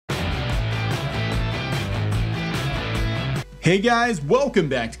Hey guys, welcome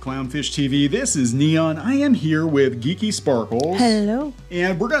back to Clownfish TV. This is Neon. I am here with Geeky Sparkles. Hello.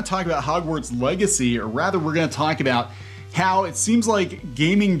 And we're going to talk about Hogwarts Legacy, or rather we're going to talk about how it seems like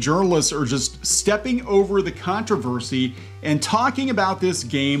gaming journalists are just stepping over the controversy and talking about this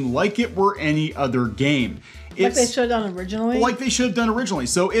game like it were any other game. Like they should have done originally? Like they should have done originally.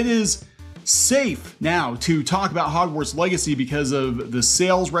 So it is safe now to talk about Hogwarts Legacy because of the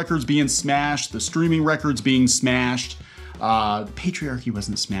sales records being smashed, the streaming records being smashed. The patriarchy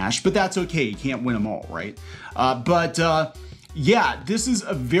wasn't smashed, but that's okay. You can't win them all, right? Yeah, this is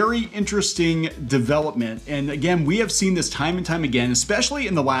a very interesting development. And again, we have seen this time and time again, especially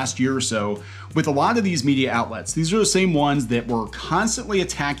in the last year or so, with a lot of these media outlets. These are the same ones that were constantly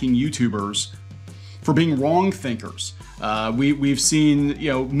attacking YouTubers for being wrong thinkers. We've seen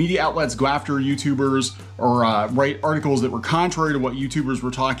media outlets go after YouTubers or write articles that were contrary to what YouTubers were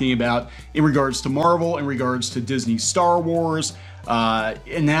talking about in regards to Marvel, in regards to Disney Star Wars,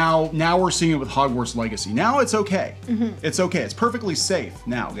 and now we're seeing it with Hogwarts Legacy. Now it's okay. It's okay. It's perfectly safe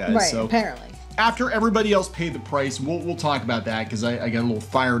now, guys. Right, so apparently. After everybody else paid the price, we'll talk about that because I got a little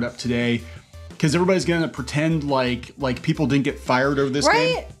fired up today because everybody's gonna pretend like people didn't get fired over this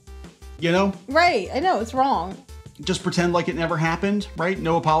game. You know? Right, I know, it's wrong. Just pretend like it never happened, right?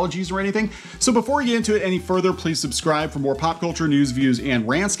 No apologies or anything. So before we get into it any further, please subscribe for more pop culture news, views, and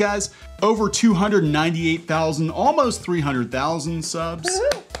rants, guys. Over 298,000, almost 300,000 subs.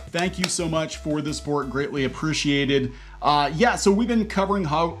 Thank you so much for the support, greatly appreciated. Yeah, so we've been covering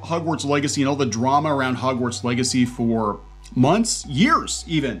Hogwarts Legacy and all the drama around Hogwarts Legacy for months, years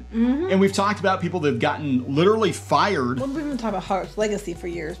even. And we've talked about people that have gotten literally fired. Well, we've been talking about Hogwarts Legacy for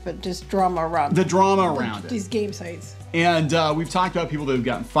years, but just drama around the drama around these game sites. And we've talked about people that have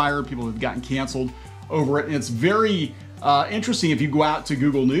gotten fired, people that have gotten canceled over it. And it's very interesting if you go out to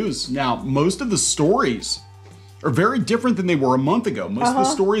Google News. Now, most of the stories are very different than they were a month ago. Most of the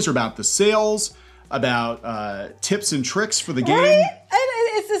stories are about the sales, about tips and tricks for the game. Right?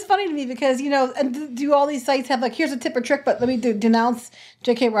 It's just funny to me because, and do all these sites have like, here's a tip or trick, but let me denounce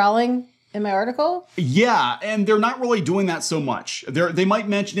J.K. Rowling in my article? Yeah, and they're not really doing that so much. They might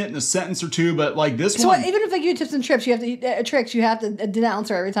mention it in a sentence or two, but like this one... So even if they give tips and tricks, you have to denounce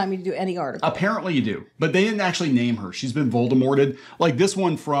her every time you do any article. Apparently you do, but they didn't actually name her. She's been Voldemorted. Like this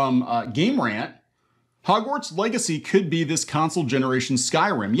one from Game Rant. Hogwarts Legacy could be this console generation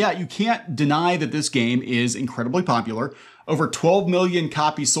Skyrim. Yeah, you can't deny that this game is incredibly popular. Over 12 million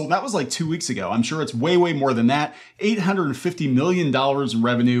copies sold. That was like 2 weeks ago. I'm sure it's way, way more than that. $850 million in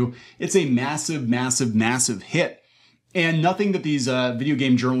revenue. It's a massive, massive, massive hit. And nothing that these video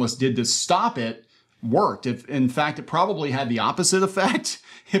game journalists did to stop it worked. In fact, it probably had the opposite effect.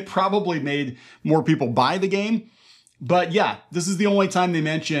 It probably made more people buy the game. But yeah, this is the only time they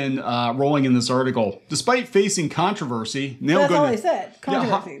mention Rowling in this article. Despite facing controversy, that's all they said.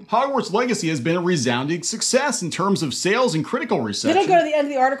 Controversy. Yeah, Hogwarts Legacy has been a resounding success in terms of sales and critical reception. They don't go to the end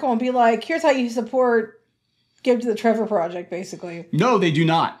of the article and be like, here's how you support Give to the Trevor Project, basically. No, they do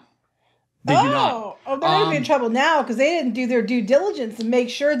not. They do not. Oh, they're going to be in trouble now because they didn't do their due diligence and make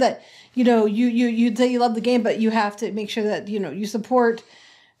sure that, you say you love the game, but you have to make sure that, you support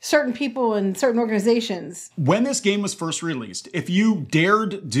certain people and certain organizations. When this game was first released, if you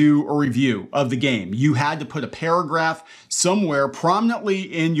dared do a review of the game, you had to put a paragraph somewhere prominently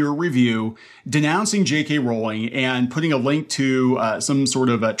in your review denouncing J.K. Rowling and putting a link to some sort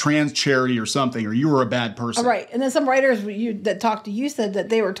of a trans charity or something, or you were a bad person. Right. And then some writers that talked to you said that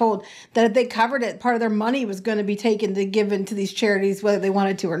they were told that if they covered it, part of their money was going to be taken to give into these charities, whether they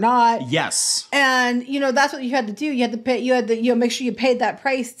wanted to or not. Yes. And, that's what you had to do. You had to pay, make sure you paid that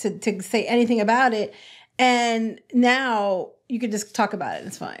price to say anything about it. And now you can just talk about it.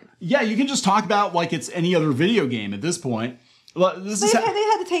 It's fine. Yeah, you can just talk about like it's any other video game at this point.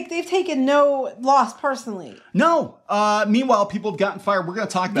 They've taken no loss personally. No. Meanwhile, people have gotten fired. We're going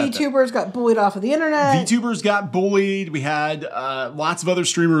to talk about VTubers got bullied off of the internet. VTubers got bullied. We had lots of other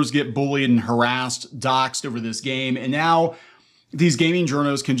streamers get bullied and harassed, doxxed over this game. And now these gaming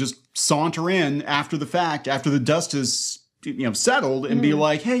journos can just saunter in after the fact, after the dust has settled and be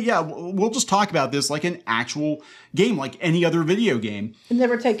like, hey, yeah, we'll just talk about this like an actual game, like any other video game. And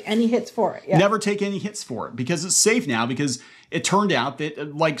never take any hits for it. Yeah. Never take any hits for it because it's safe now, because it turned out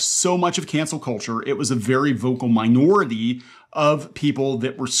that like so much of cancel culture, it was a very vocal minority of people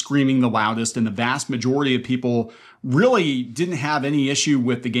that were screaming the loudest, and the vast majority of people really didn't have any issue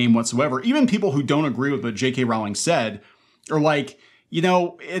with the game whatsoever. Even people who don't agree with what J.K. Rowling said are like,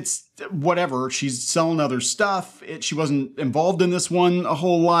 it's whatever. She's selling other stuff. She wasn't involved in this one a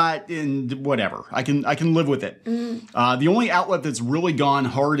whole lot, and whatever. I can live with it. The only outlet that's really gone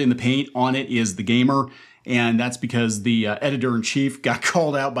hard in the paint on it is The Gamer. and that's because the editor-in-chief got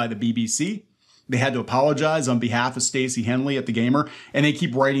called out by the BBC. They had to apologize on behalf of Stacey Henley at The Gamer, and they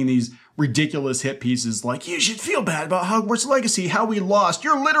keep writing these ridiculous hit pieces like, you should feel bad about Hogwarts Legacy, how we lost.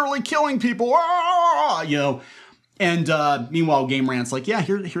 You're literally killing people. Ah! You know, and meanwhile, Game Rant's like, yeah,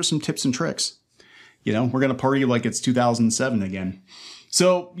 here's some tips and tricks. You know, we're going to party like it's 2007 again.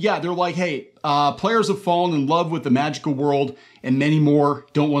 So, yeah, they're like, hey, players have fallen in love with the magical world, and many more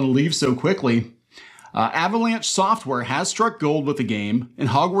don't want to leave so quickly. Avalanche Software has struck gold with the game, and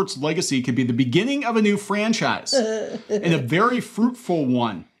Hogwarts Legacy could be the beginning of a new franchise, and a very fruitful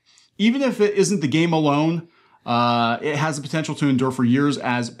one. Even if it isn't the game alone, it has the potential to endure for years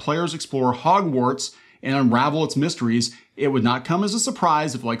as players explore Hogwarts and unravel its mysteries. It would not come as a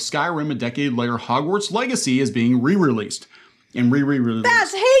surprise if, like Skyrim, a decade later, Hogwarts Legacy is being re-released. And re-re-released.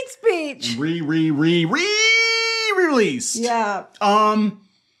 That's hate speech! Re-released. Yeah.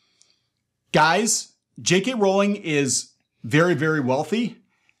 Guys, J.K. Rowling is very, very wealthy,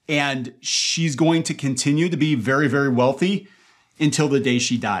 and she's going to continue to be very, very wealthy until the day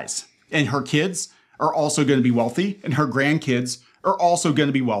she dies. And her kids are also going to be wealthy, and her grandkids are also going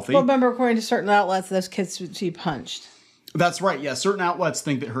to be wealthy. Well, remember, according to certain outlets, those kids should be punched. That's right. Yeah, certain outlets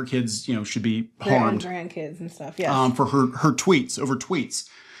think that her kids, you know, should be harmed. Their own grandkids and stuff. Yeah. For her tweets over tweets.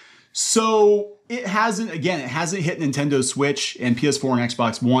 So it hasn't hit Nintendo Switch and PS4 and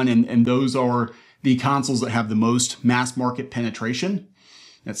Xbox One, and those are the consoles that have the most mass market penetration.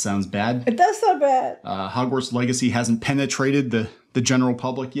 That sounds bad. It does sound bad. Hogwarts Legacy hasn't penetrated the general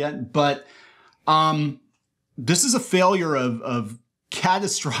public yet, but this is a failure of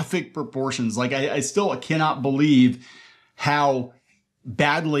catastrophic proportions. Like I still cannot believe how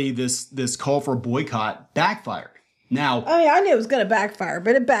badly this call for a boycott backfired. Now, I mean, I knew it was going to backfire,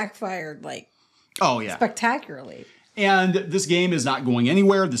 but it backfired like spectacularly. And this game is not going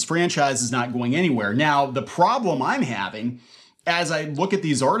anywhere. This franchise is not going anywhere. Now, the problem I'm having as I look at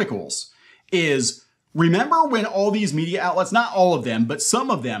these articles is, remember when all these media outlets, not all of them, but some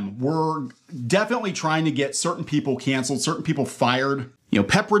of them were definitely trying to get certain people canceled, certain people fired. You know,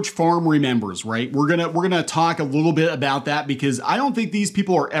 Pepperidge Farm remembers, right? We're gonna talk a little bit about that because I don't think these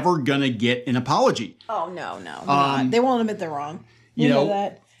people are ever gonna get an apology. Oh no, they won't admit they're wrong. You know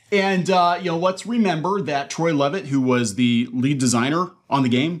that. And let's remember that Troy Levitt, who was the lead designer on the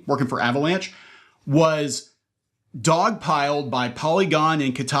game, working for Avalanche, was dogpiled by Polygon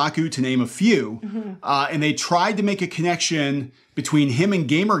and Kotaku, to name a few. Mm-hmm. And they tried to make a connection between him and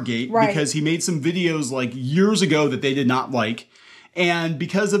Gamergate because he made some videos like years ago that they did not like. And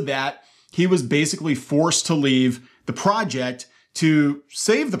because of that, he was basically forced to leave the project to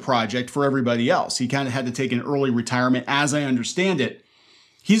save the project for everybody else. He kind of had to take an early retirement, as I understand it.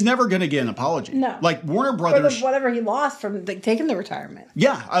 He's never going to get an apology. No. Like Warner Brothers. For whatever he lost from taking the retirement.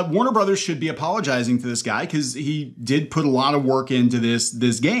 Yeah. Warner Brothers should be apologizing to this guy because he did put a lot of work into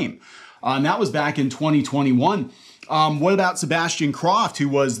this game. And that was back in 2021. What about Sebastian Croft, who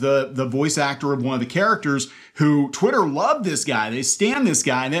was the voice actor of one of the characters, who Twitter loved this guy. They stan this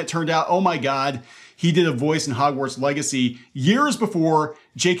guy. And then it turned out, oh my God, he did a voice in Hogwarts Legacy years before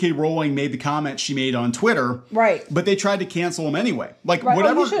J.K. Rowling made the comments she made on Twitter. Right. But they tried to cancel him anyway. Like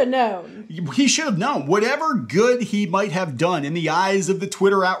whatever. Oh, he should have known. He should have known. Whatever good he might have done in the eyes of the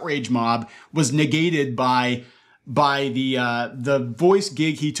Twitter outrage mob was negated by the voice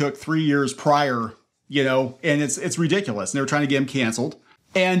gig he took 3 years prior. You know, and it's ridiculous. And they were trying to get him canceled.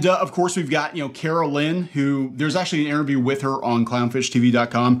 And of course, we've got, Cara Lynn, who there's actually an interview with her on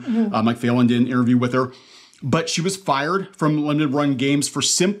clownfishtv.com. Mm-hmm. Mike Phelan did an interview with her. But she was fired from Limited Run Games for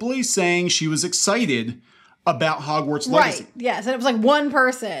simply saying she was excited about Hogwarts Legacy. Right, yes. And it was like one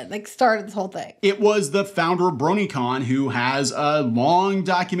person started this whole thing. It was the founder of BronyCon, who has a long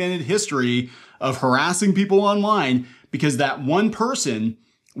documented history of harassing people online because that one person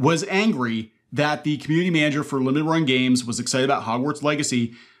was angry that the community manager for Limited Run Games was excited about Hogwarts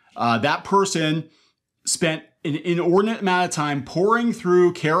Legacy. That person spent an inordinate amount of time pouring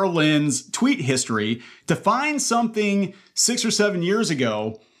through Cara Lynn's tweet history to find something 6 or 7 years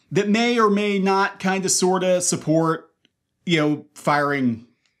ago that may or may not kind of sort of support, firing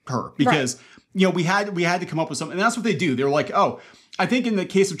her. Because, we had to come up with something. And that's what they do. They're like, oh, I think in the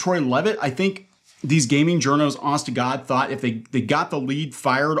case of Troy Levitt, I think these gaming journos, honest to God, thought if they got the lead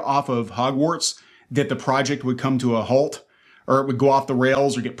fired off of Hogwarts, that the project would come to a halt, or it would go off the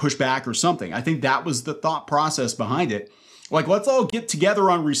rails or get pushed back or something. I think that was the thought process behind it. Like, let's all get together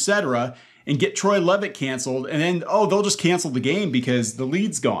on Resetera and get Troy Levitt canceled, and then, oh, they'll just cancel the game because the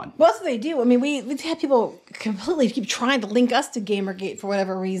lead's gone. Well, that's what they do. I mean, we've had people completely keep trying to link us to Gamergate for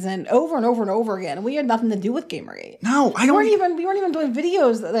whatever reason over and over and over again, and we had nothing to do with Gamergate. No, we weren't even doing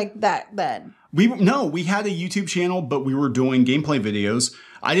videos like that then. We had a YouTube channel, but we were doing gameplay videos.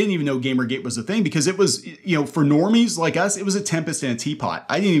 I didn't even know Gamergate was a thing because it was, for normies like us, it was a tempest in a teapot.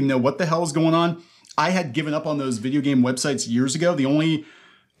 I didn't even know what the hell was going on. I had given up on those video game websites years ago. The only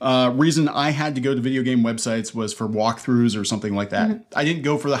reason I had to go to video game websites was for walkthroughs or something like that. Mm-hmm. I didn't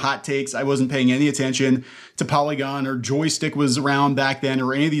go for the hot takes. I wasn't paying any attention to Polygon or Joystick was around back then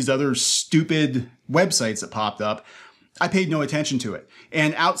or any of these other stupid websites that popped up. I paid no attention to it.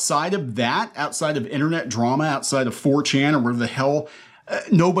 And outside of that, outside of internet drama, outside of 4chan or whatever the hell,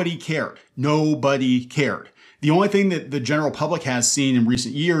 nobody cared. Nobody cared. The only thing that the general public has seen in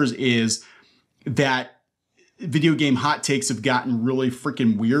recent years is that video game hot takes have gotten really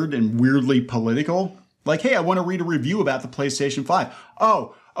freaking weird and weirdly political. Like, hey, I want to read a review about the PlayStation 5.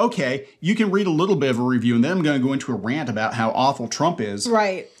 Oh, okay, you can read a little bit of a review, and then I'm going to go into a rant about how awful Trump is.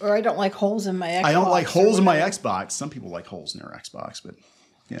 Right, or I don't like holes in my Xbox. I don't like holes in my Xbox. Some people like holes in their Xbox, but,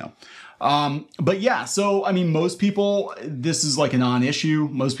 But yeah, so, I mean, most people, this is like a non-issue.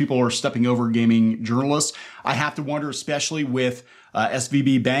 Most people are stepping over gaming journalists. I have to wonder, especially with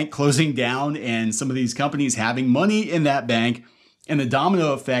SVB Bank closing down and some of these companies having money in that bank and the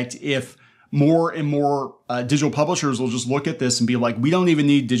domino effect if more and more digital publishers will just look at this and be like, we don't even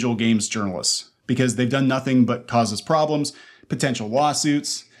need digital games journalists because they've done nothing but cause us problems, potential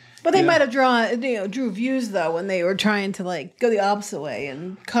lawsuits. But they might have drew views though when they were trying to like go the opposite way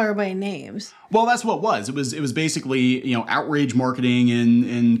and call by names. Well, that's what it was. It was basically, outrage marketing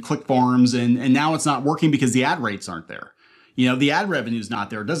and click farms and now it's not working because the ad rates aren't there. The ad revenue's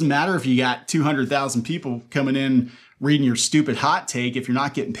not there. It doesn't matter if you got 200,000 people coming in reading your stupid hot take if you're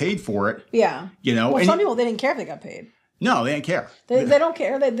not getting paid for it. Yeah. Well, some people, they didn't care if they got paid. No, they didn't care. They don't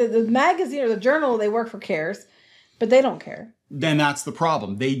care. The magazine or the journal they work for cares, but they don't care. Then that's the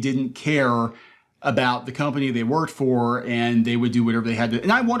problem. They didn't care about the company they worked for and they would do whatever they had to.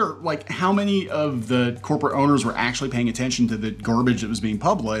 And I wonder, like, how many of the corporate owners were actually paying attention to the garbage that was being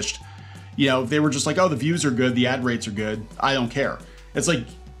published. They were just like, oh, the views are good, the ad rates are good, I don't care. It's like,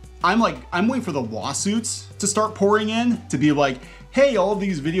 I'm waiting for the lawsuits to start pouring in to be like, hey, all of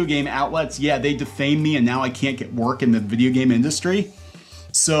these video game outlets, yeah, they defame me and now I can't get work in the video game industry.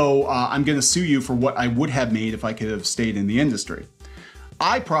 So I'm going to sue you for what I would have made if I could have stayed in the industry.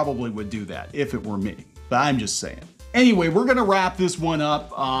 I probably would do that if it were me, but I'm just saying. Anyway, we're going to wrap this one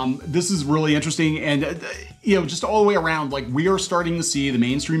up. This is really interesting. And, just all the way around, like we are starting to see the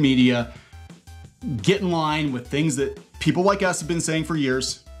mainstream media get in line with things that people like us have been saying for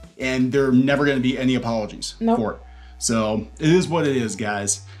years. And there are never going to be any apologies for it. So it is what it is,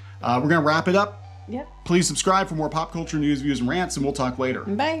 guys. We're going to wrap it up. Yep. Please subscribe for more pop culture news, views, and rants, and we'll talk later.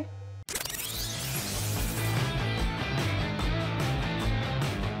 Bye.